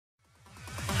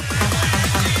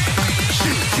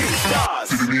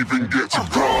Didn't even get to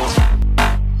cross.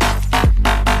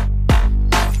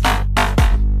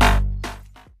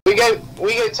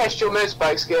 We go test your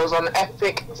motorbike skills on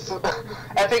epic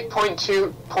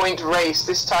point race.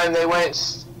 This time they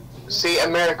won't see a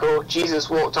miracle. Jesus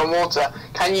walked on water.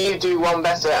 Can you do one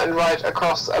better and ride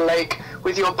across a lake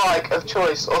with your bike of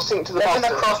choice, or sink to the bottom?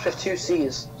 Across with 2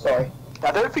 C's. Sorry.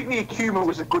 I don't think the Akuma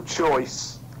was a good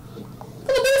choice.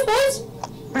 Boost, boys.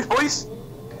 Boost, boys.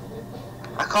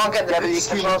 I can't get the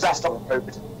Akuma best on the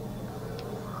road.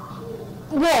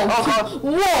 Whoa! Oh god!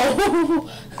 Whoa!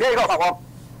 Yeah, you got that one.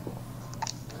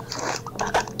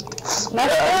 Let's go!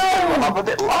 I'm a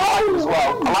bit loud as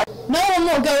well. No, I'm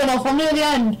not going off. I'm near the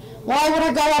end. Why would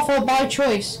I go off or by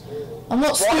choice? I'm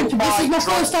not stupid. This is my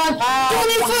first time.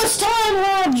 Doing it first time,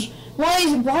 lads. Why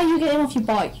are you getting off your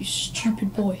bike, you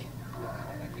stupid boy?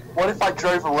 What if I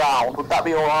drove around? Would that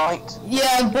be alright?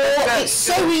 Yeah, but it's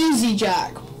so easy,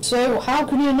 Jack. So how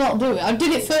can you not do it? I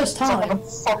did it first time.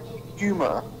 It's like a fucking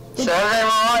humour. So they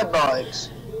ride bikes.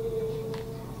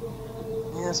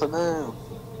 Yes, I know.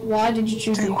 Why did you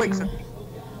choose Too quick for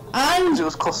And because it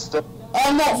was custom.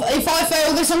 I'm not. If I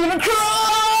fail this, I'm gonna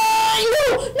cry.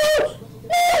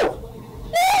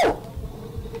 No!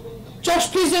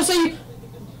 Josh, please don't say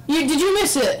you. Did you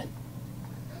miss it?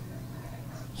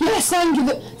 Yes, thank you.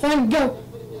 Thank you.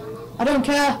 I don't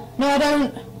care. No, I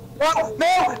don't.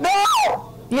 No!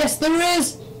 Yes, there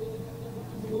is.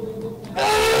 Come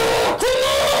on!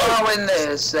 Oh, in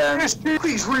this.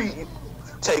 Please read.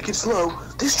 Take it slow.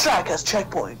 This track has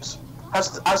checkpoints.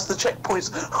 As the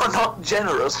checkpoints are not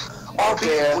generous,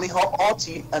 RB only hop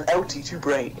RT and LT to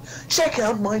break. Check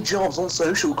out my jobs on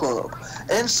Social Club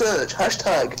and search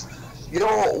hashtag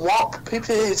your WAP.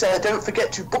 Don't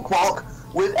forget to bookmark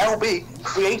with LB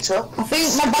creator. I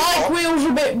think my bike wheel's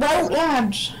a bit broke,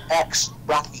 lads. X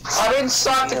brackets. I'm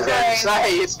inside the crane.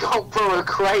 Say it's gone through a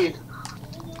crane.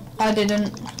 I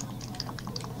didn't.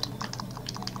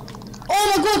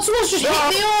 Oh my god, someone's just hit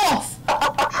me off!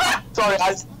 Sorry,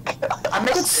 I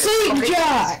missed Good sake,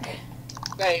 Jack!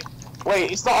 Hey,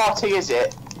 Wait, it's not RT, is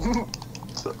it?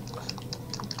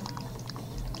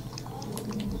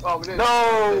 oh, we didn't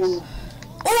No!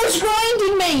 Oh, it's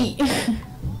grinding, mate!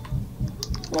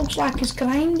 Looks like it's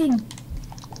grinding.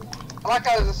 I like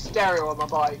how there's a stereo on my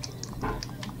bike.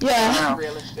 Yeah.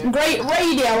 Realistic. Great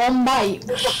radio on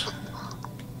bikes.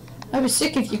 I'd be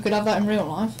sick if you could have that in real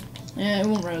life. Yeah, it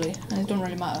wouldn't really. It doesn't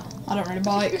really matter. I don't really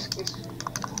bike.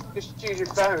 Just use your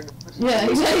phone. Yeah,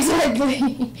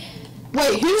 exactly.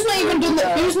 Wait, who's not even done the?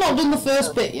 Who's not done the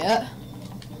first bit yet?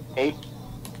 Hey.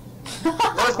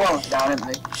 Both ones down, isn't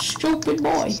they? Stupid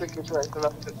boy. Sickest race I've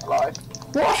ever been alive.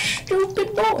 What a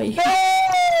stupid boy.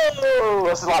 No!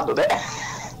 Let's land on it.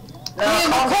 No,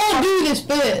 Ian, I can't do this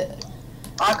bit.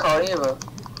 I can't either.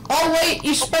 Oh wait,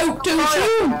 you spoke too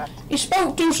soon. You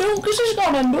spoke too soon because he's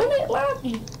gone and done it, lad.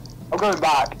 I'm going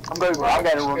back. I'm getting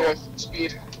a run.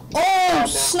 Speed. Oh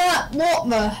snap! What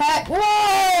the heck?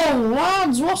 Whoa,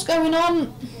 lads, what's going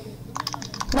on?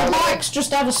 My bike's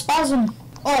just had a spasm.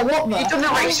 Oh, what the? You done the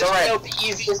race I already? the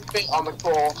easiest bit on the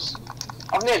course.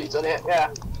 I've nearly done it.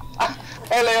 Yeah.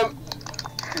 Hey Liam,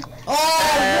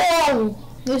 Oh, whoa!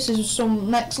 This is some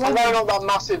next I'm level. going on that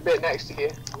massive bit next to you.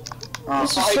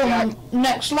 This is some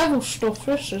next level stuff.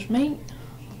 This is me.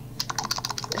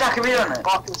 Jack, have you done it?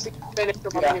 I can see the finish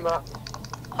of my minimap.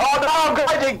 Oh no, I'm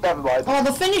gliding! Never mind. Oh,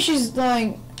 the finish is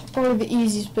like probably the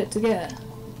easiest bit to get.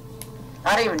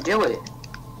 I didn't even do it.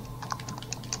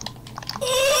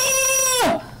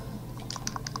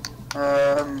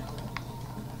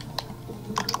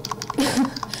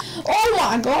 Oh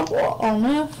my god! What on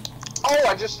earth? Oh,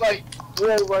 I just like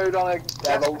railroad on a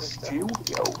Devil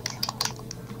Studio.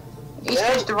 You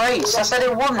finished the race. I said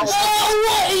it once. Oh,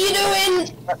 what are you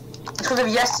doing? Because of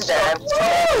yesterday, I was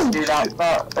trying to do that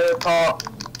part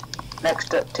next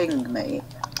to Ting, mate.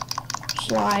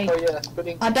 Slide. Oh yeah,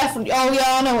 pudding. I definitely. Oh yeah,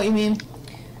 I know what you mean.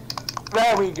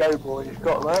 There we go, boys.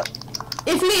 Got that.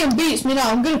 If Liam beats me now,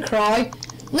 I'm gonna cry.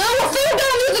 No, I fell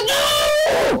down with the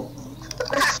no!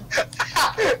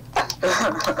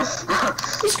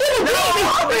 He's gonna beat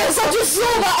me! Yes, I just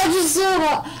saw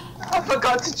that! I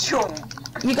forgot to jump.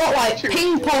 You got like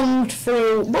ping-ponged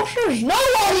through bushes. No,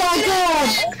 oh my god!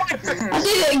 I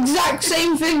did the exact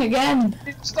same thing again.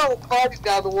 You start climbing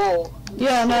down the wall.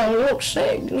 Yeah, no, it looks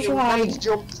sick. It's like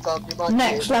Jump stuff, you might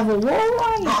next level wall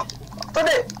ride. Done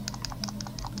it.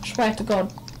 Swear to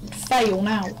god. Fail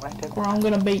now, or I'm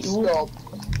gonna beat you up.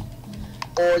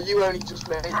 stop. Or you only just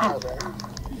made it out there.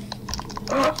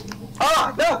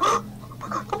 Ah, no!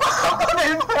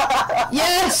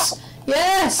 Yes!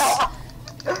 Yes!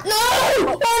 No!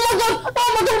 Oh my god! Oh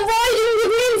my god! Riding the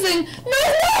green thing! No!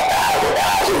 No! No!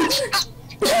 No!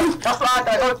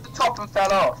 top and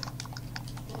fell off.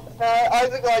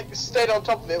 Isaac like stayed on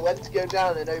top of it, went to go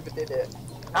down and overdid it.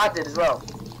 I did as well.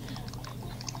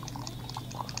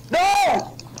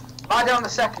 No! I did on the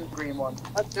second green one.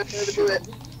 I didn't overdo it.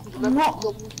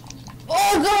 What?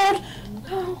 Oh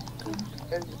god!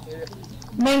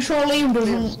 Make sure Liam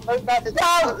doesn't. No!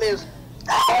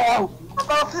 Oh! I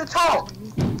got off to the top!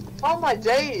 Oh my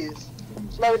days!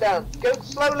 Slow down. Go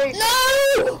slowly. No!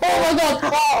 Oh my god!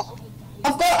 Oh,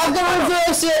 I've got to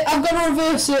reverse it. I've got to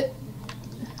reverse it.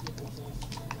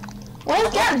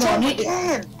 Where's Jack gone?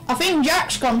 I think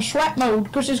Jack's gone sweat mode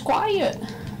because it's quiet.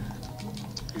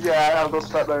 Yeah, I've got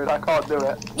sweat mode. I can't do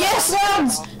it. Yes,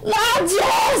 lads! Lads,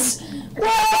 yes!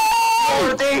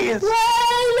 Way! Days. Way,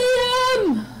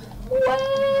 Liam!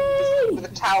 Way! with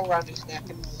a towel around his neck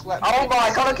and sweat. Oh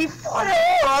my god, I keep falling!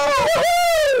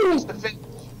 It's the fin-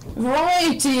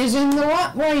 Variety is in the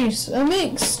rat race. A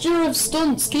mixture of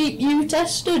stunts keep you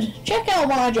tested. Check out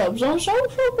my jobs on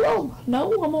social blog.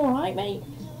 No, I'm alright, mate.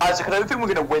 Isaac, I don't think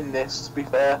we're going to win this, to be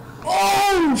fair.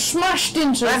 Oh, smashed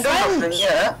into a fence.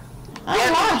 Yeah. I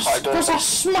lost because I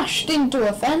smashed into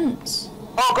a fence.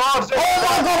 Oh god! Oh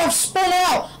my god, I've spun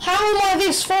out. How am I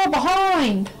this far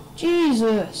behind?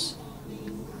 Jesus.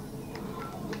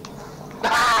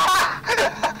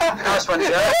 Nice one,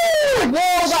 Joe.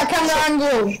 Whoa, that camera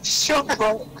angle. Shut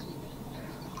up!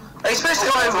 Are you supposed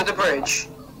to go over the bridge?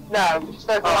 No,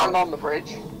 so far I'm on the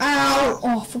bridge. Ow.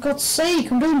 Oh, for God's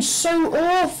sake, I'm doing so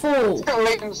awful.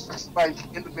 Liam's just like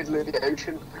in the middle of the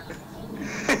ocean.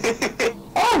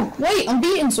 Oh, wait, I'm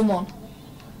beating someone.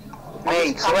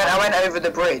 Me, so I went over the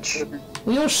bridge.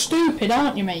 Well, you're stupid,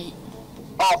 aren't you, mate?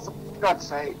 Oh, for God's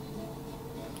sake.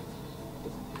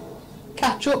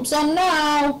 Catch up's on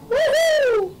now.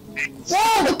 Woohoo!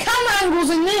 Whoa, the camera angles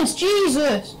in this,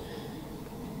 Jesus.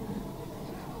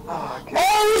 Oh, okay.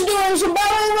 Oh, he's doing some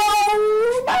barrel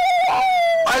rolls.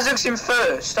 Isaac's in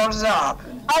first. How does that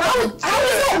happen? How does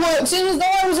that work, seeing as though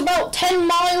I was about 10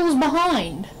 miles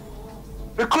behind?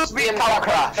 Because me and Cal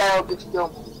crashed.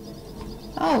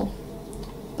 Oh.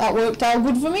 That worked out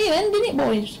good for me then, didn't it,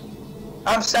 boys?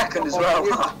 I'm second as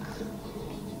well.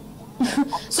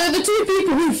 So the two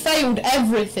people who failed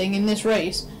everything in this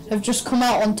race have just come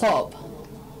out on top.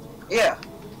 Yeah.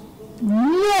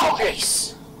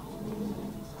 Nice!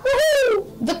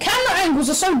 Woohoo! The camera angles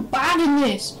are so bad in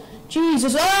this.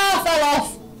 Jesus, I fell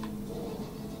off.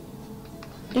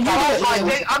 Did you do it,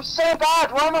 Liam? I'm so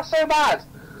bad. Why am I so bad?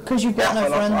 Because you've got no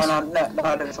friends. No,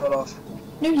 I didn't fall off.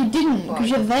 No, you didn't, because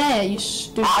you're there, you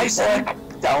stupid. Isaac,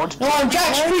 don't. No,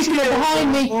 Jack's creeping up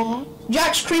behind me.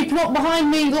 Jack's creeping up behind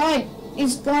me like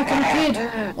he's like I'm a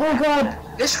kid. Oh god.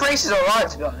 This race is alright,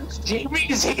 to be honest.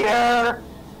 Jimmy's here.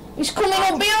 He's coming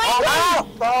up behind me.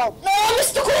 No, I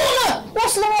missed the corner.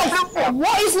 What's life?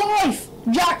 What is life?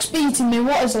 Jack's beating me.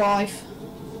 What is life?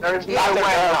 There's no Yeah, way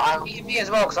well, that me as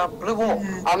well, because I blew up.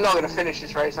 I'm not going to finish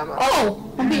this race, am I?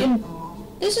 Oh, I'm beating.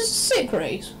 This is a sick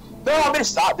race. No, I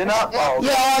missed that, didn't I? Oh,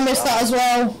 Yeah, I missed that as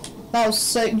well. That was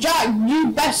sick. Jack,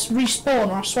 you best respawn,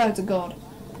 or I swear to God.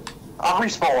 I'll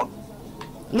respawn.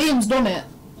 Liam's done it.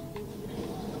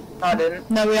 I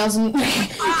didn't. No, he hasn't.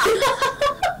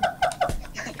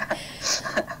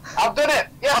 I've done it.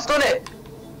 Yes, I've done it.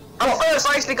 I'm first,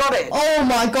 I actually got it. Oh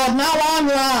my God, now I'm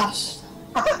last.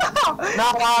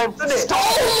 Now I've done it.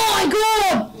 Oh my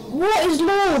God! What is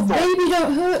love? Baby,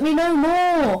 don't hurt me no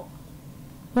more.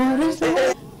 What is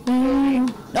love?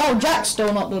 Oh, Jack's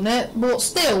still not done it, but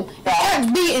still, if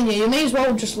Jack's beating you, you may as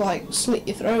well just like slit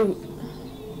your throat.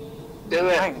 do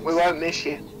it. We won't miss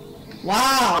you.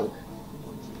 Wow.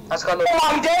 That's got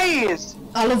Oh my days!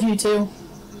 I love you too.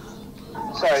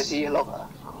 Sorry to your lover.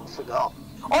 I forgot.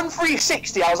 On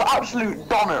 360, I was absolute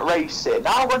don at racing.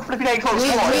 Now I'm going flipping A close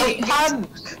Wait. to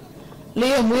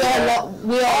Liam, we are Oh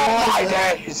my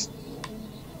Isaac. days!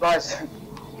 Right.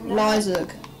 Isaac.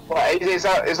 What, is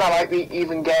that like the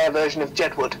even gayer version of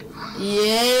Jedward?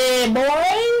 Yeah,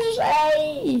 boys.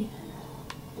 Hey.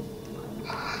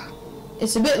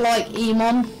 It's a bit like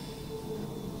Emon.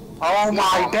 Oh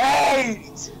my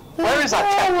days! Where is that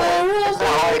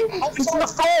checkpoint? Oh, it's on the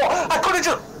floor! I could have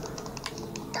just...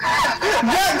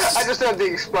 Yes. I just heard the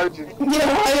explosion.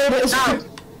 Yeah, I heard it.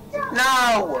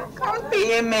 No! Don't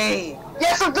be in me!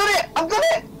 Yes, I've done it! I've done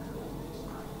it!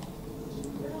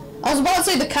 I was about to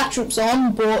say the catch-up's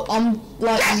on, but I'm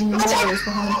like miles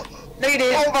behind. No, you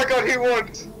did. Oh my god, who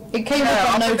won? It came Yeah,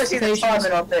 up on I'm going to see the notifications.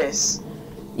 timing on this.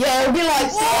 Yeah, it'll be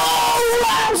like, whoa,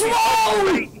 let's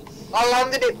roll! I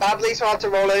landed it badly, so I had to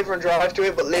roll over and drive to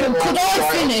it, but Liam Could landed I right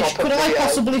on finish? top of Could I the,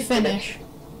 possibly finish?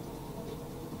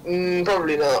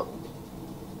 Probably not.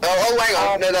 Oh, hang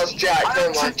on. No, that's Jack.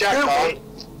 Never mind. Jack can't.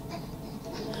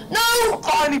 No!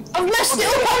 Tiny. I've messed it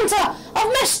up, Hunter!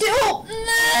 I've messed it up!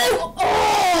 No!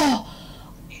 Oh!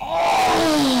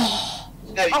 Oh!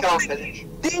 No, you can't finish.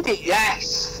 Did it?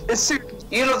 Yes! As soon.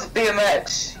 You love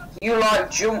BMX. You like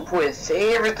jump with.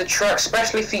 Here is the track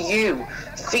especially for you.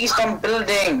 Feast on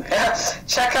building.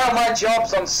 Check out my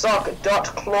jobs on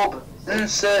sock.club and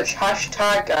search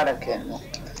hashtag Anakin.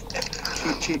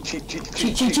 Cheat. Cheat, cheat, cheat,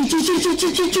 cheat, cheat,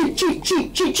 cheat, cheat, cheat,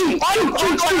 cheat, cheat, cheat. No,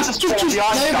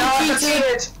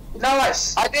 cheated.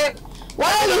 Nice. I did!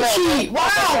 Wow, you cheat!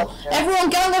 Wow! Everyone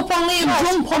gang up on Liam,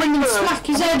 jump on him and smack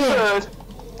his head in.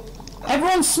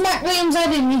 Everyone smack Liam's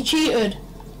head in, he cheated.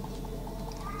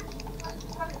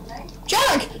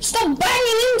 Jack, stop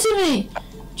banging into me!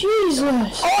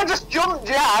 Jesus! Oh, I just jumped,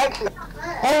 Jack!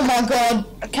 Oh my god.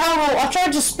 Carol, I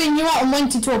tried to spin you out and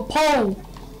went into a pole.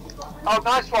 Oh,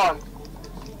 nice one.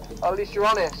 At least you're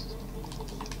honest.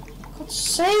 God's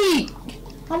sake!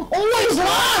 I'm always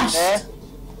last!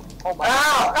 Oh my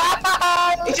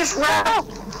Ow! He just ran!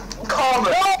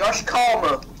 Karma, Josh,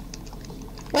 karma.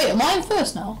 Wait, am I in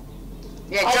first now?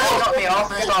 Yeah, Jack got me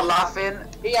off and started laughing.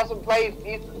 He hasn't played.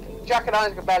 Jack and I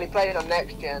can barely play on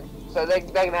next gen, so they're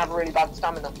gonna have a really bad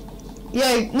stamina.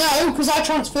 Yeah, no, because I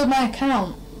transferred my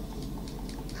account.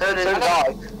 So did So did I.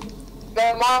 I.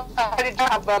 But I didn't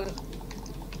have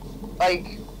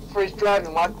like for his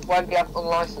driving. Why did he have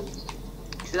unlicensed?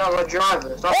 She's not a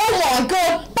driver. Oh my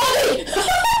god, buddy!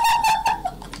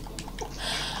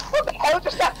 What the hell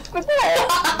just happened there?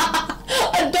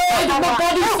 I died and my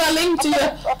body fell into you.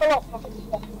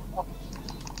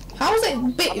 How was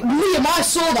it bit? Liam, I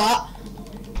saw that.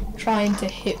 Trying to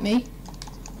hit me.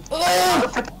 I'm a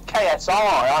KSI,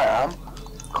 I am.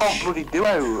 Can't bloody do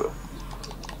it.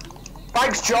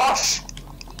 Thanks, Josh.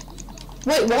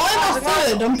 Wait, why am I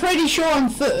third? I'm pretty sure I'm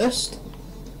first.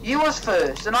 You was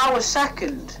first and I was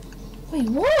second. Wait,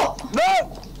 what?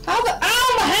 No. How the?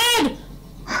 Ow, my head!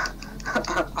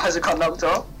 Has it got knocked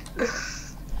off?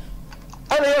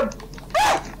 Liam.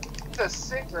 It's a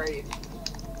sick rate.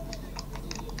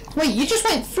 Wait, you just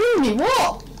went through me.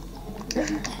 What?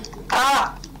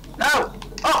 Ah! No!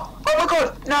 Oh my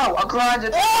god! No, I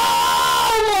grinded.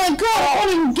 Oh my god! I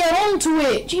can't even get onto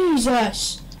it.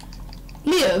 Jesus.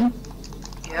 Liam,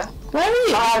 Yeah? where are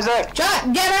you? Isaac.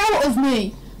 Jack, get out of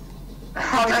me!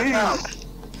 How are you?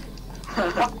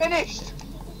 I'm finished.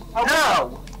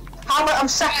 No! How am I? I'm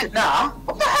second now?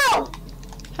 What the hell?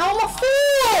 How am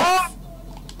I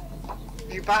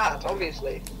fourth? You bad,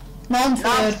 obviously. No, I'm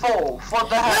Now I'm third. fourth. What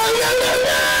the hell?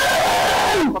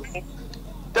 No!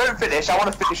 Don't finish. I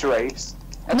want to finish a race.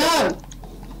 No!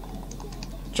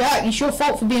 Jack, it's your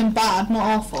fault for being bad, not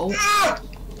our fault.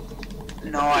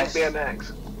 Nice.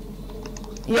 BMX.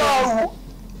 Yeah. No.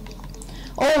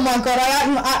 Oh my god, I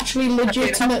am actually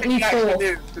legitimately fourth.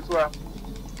 As well.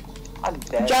 I'm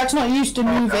dead. Jack's not used to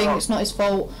moving, it's not his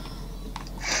fault.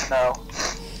 No.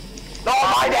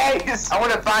 Not my days. I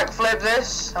want to backflip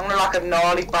this. I'm gonna like a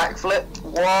gnarly backflip.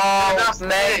 Whoa, That's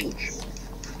mate.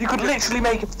 You could literally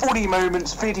make a funny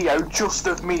moments video just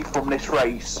of me from this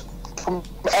race. From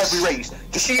every race.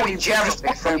 Just Shooting gems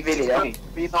from video.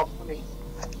 But you're not funny.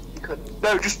 You couldn't.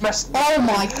 No, just mess. Oh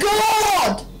my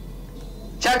god!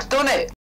 Jack's done it.